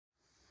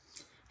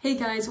Hey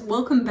guys,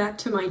 welcome back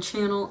to my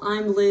channel.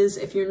 I'm Liz.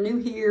 If you're new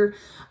here,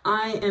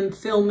 I am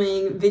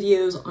filming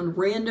videos on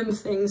random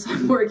things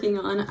I'm working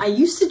on. I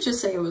used to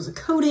just say it was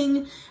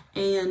coding,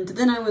 and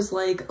then I was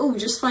like, oh,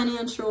 just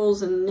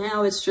financials, and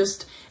now it's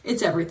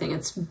everything.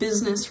 It's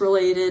business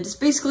related. It's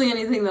basically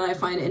anything that I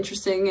find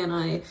interesting and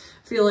I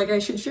feel like I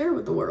should share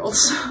with the world.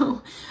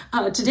 So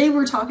today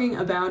we're talking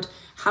about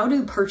how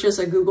to purchase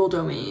a Google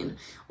domain,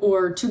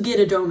 or to get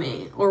a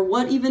domain, or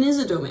what even is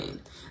a domain.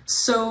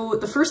 So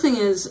the first thing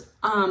is,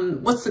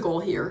 what's the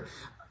goal here?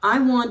 I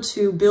want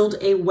to build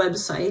a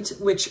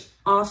website, which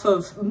off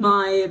of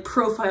my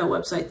profile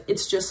website,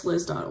 it's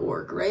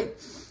justliz.org, right?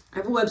 I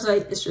have a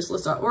website, it's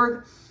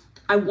justliz.org.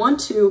 I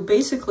want to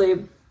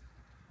basically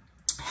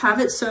have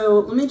it, so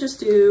let me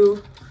just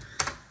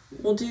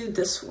we'll do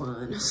this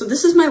one. So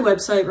this is my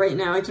website right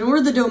now. I can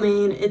order the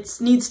domain. It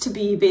needs to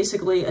be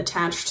basically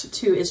attached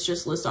to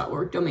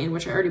itsjustliz.org domain,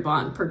 which I already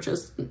bought and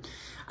purchased.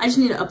 I just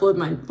need to upload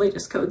my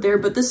latest code there,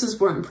 but this is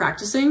where I'm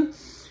practicing.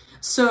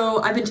 So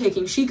I've been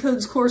taking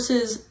SheCodes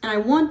courses, and I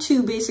want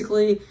to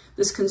basically,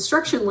 this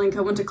construction link,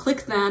 I want to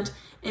click that,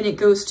 and it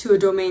goes to a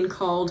domain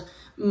called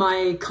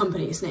my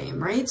company's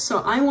name, right? So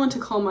I want to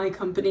call my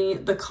company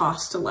the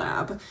Cost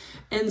Lab.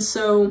 And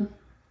so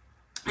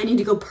I need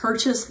to go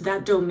purchase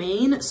that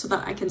domain so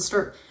that I can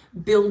start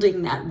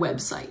building that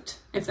website,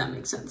 if that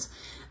makes sense.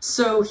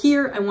 So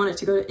here I want it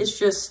to go to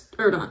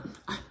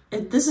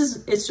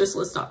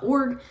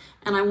itsjustliz.org,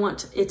 and I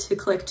want it to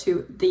click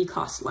to the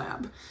Cost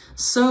Lab.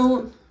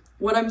 So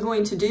what I'm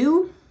going to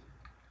do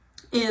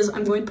is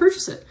I'm going to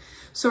purchase it.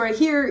 So right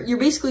here, you're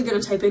basically going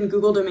to type in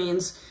Google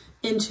Domains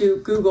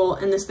into Google,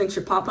 and this thing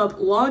should pop up.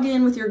 Log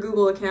in with your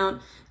Google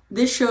account.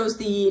 This shows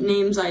the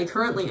names I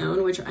currently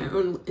own, which I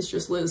own is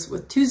just Liz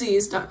with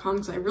 2z's.com,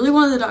 because I really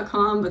wanted the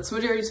 .com, but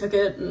somebody already took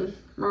it, and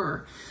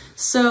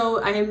so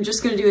I am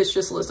just going to do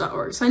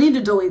itsjustliz.org. So I need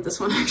to delete this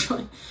one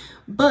actually.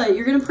 But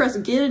you're going to press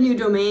get a new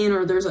domain,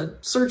 or there's a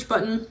search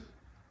button.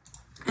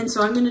 And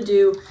so I'm going to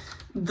do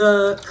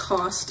the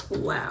Cost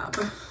Lab.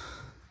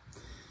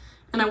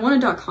 And I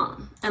want a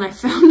 .com, and I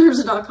found there's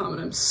a .com,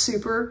 and I'm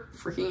super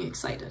freaking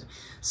excited.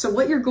 So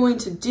what you're going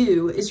to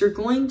do is you're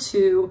going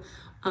to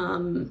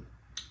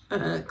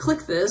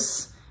click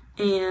this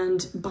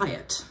and buy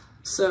it.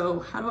 So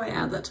how do I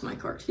add that to my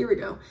cart? Here we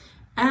go.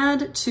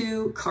 Add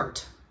to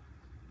cart.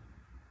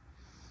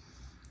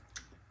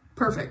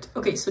 Perfect.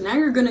 Okay, so now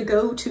you're gonna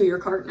go to your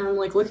cart. Now I'm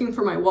like looking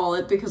for my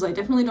wallet because I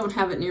definitely don't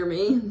have it near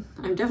me.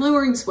 I'm definitely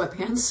wearing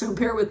sweatpants, so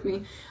bear with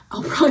me.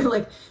 I'll probably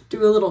like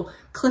do a little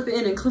clip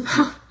in and clip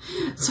out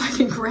so I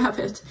can grab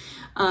it.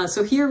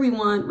 So here we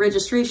want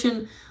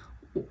registration,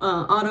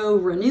 auto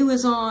renew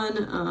is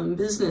on,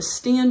 business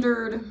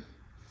standard,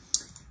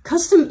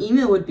 custom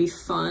email would be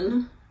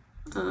fun.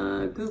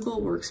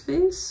 Google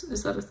Workspace,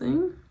 is that a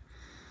thing?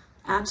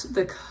 At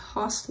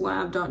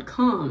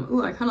thecostlab.com.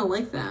 Ooh, I kind of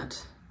like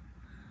that.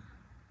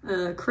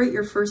 Create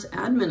your first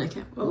admin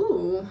account.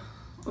 Oh,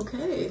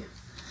 okay.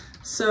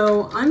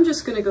 So I'm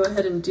just gonna go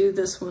ahead and do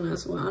this one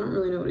as well. I don't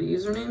really know what a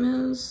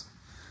username is.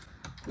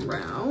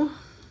 Row.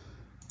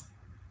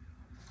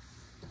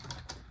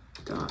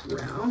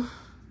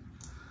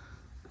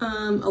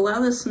 Allow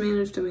this to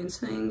manage domain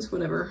settings,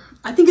 whatever.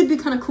 I think it'd be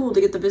kind of cool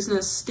to get the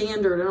business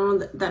standard. I don't know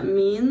what that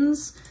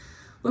means.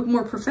 Look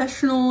more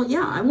professional.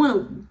 Yeah,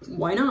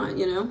 why not,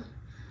 you know?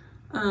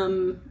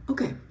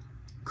 Okay.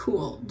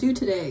 Cool. Do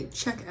today.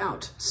 Check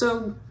out.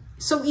 So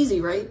easy,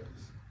 right?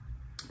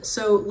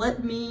 So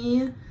let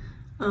me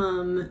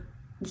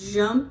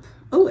jump.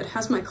 Oh, it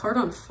has my card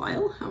on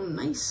file. How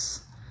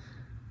nice.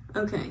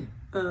 Okay.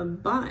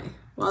 Buy.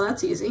 Well,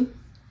 that's easy.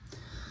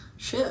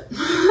 Shit.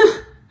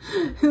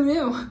 Who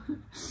knew?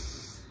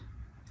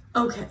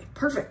 Okay,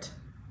 perfect.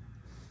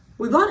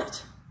 We bought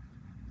it.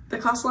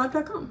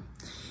 Thecostlab.com.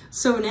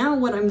 So now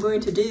what I'm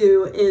going to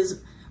do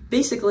is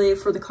basically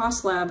for the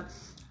Cost Lab,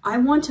 I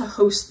want to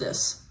host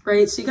this,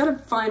 right? So you got to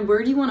find,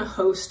 where do you want to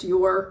host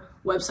your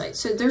website?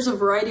 So there's a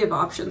variety of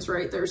options,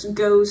 right? There's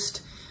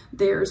Ghost,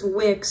 there's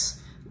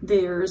Wix,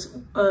 there's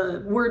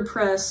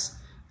WordPress,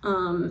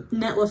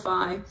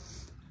 Netlify,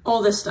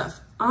 all this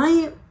stuff.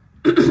 I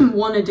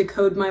wanted to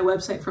code my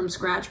website from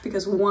scratch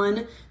because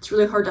one, it's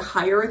really hard to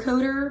hire a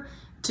coder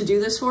to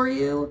do this for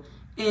you.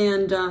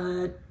 And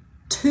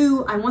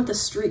two, I want the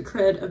street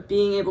cred of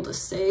being able to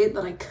say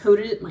that I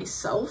coded it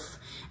myself.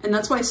 And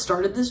that's why I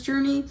started this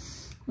journey.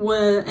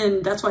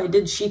 And that's why I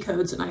did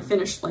SheCodes, and I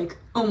finished like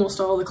almost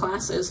all the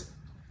classes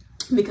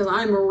because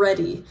I'm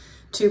ready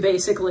to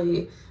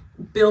basically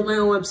build my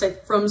own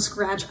website from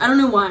scratch. I don't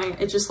know why,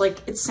 it just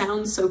like, it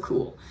sounds so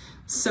cool.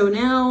 So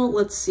now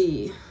let's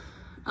see,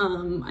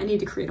 I need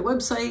to create a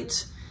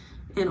website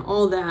and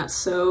all that.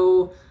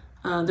 So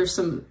there's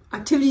some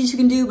activities you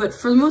can do, but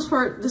for the most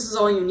part, this is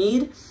all you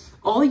need.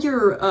 All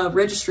your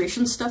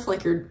registration stuff,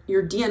 like your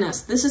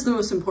DNS, this is the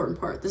most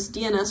important part. This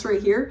DNS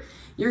right here,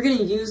 you're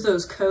gonna use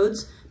those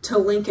codes to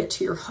link it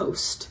to your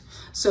host.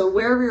 So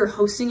wherever you're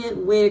hosting it,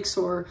 Wix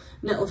or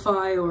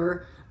Netlify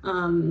or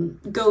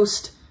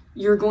Ghost,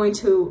 you're going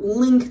to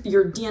link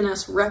your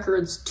DNS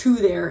records to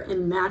there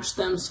and match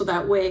them so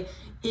that way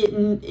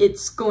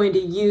it's going to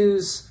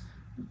use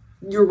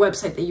your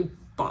website that you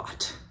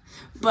bought.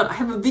 But I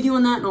have a video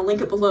on that and I'll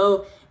link it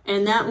below.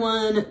 And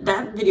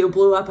that video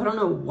blew up. I don't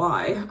know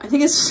why. I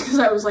think it's just because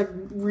I was like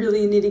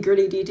really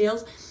nitty-gritty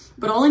details.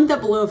 But I'll link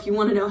that below if you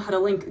want to know how to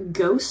link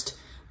Ghost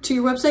to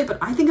your website. But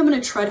I think I'm going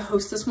to try to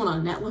host this one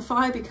on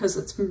Netlify because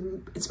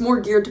it's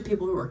more geared to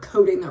people who are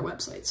coding their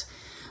websites.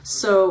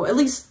 So at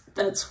least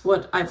that's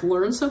what I've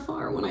learned so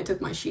far when I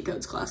took my She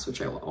Codes class,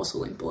 which I will also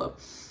link below.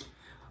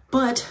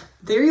 But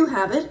there you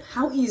have it.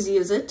 How easy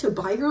is it to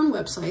buy your own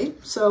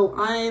website? So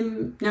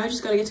now I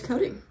just got to get to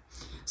coding.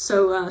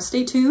 So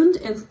stay tuned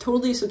and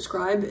totally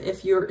subscribe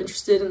if you're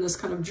interested in this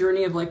kind of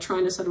journey of like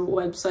trying to set up a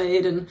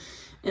website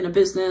and a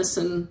business.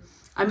 And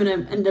I'm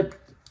going to end up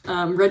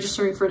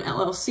registering for an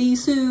LLC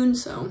soon.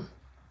 So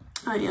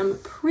I am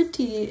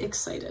pretty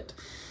excited.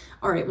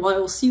 All right, well, I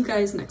will see you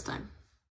guys next time.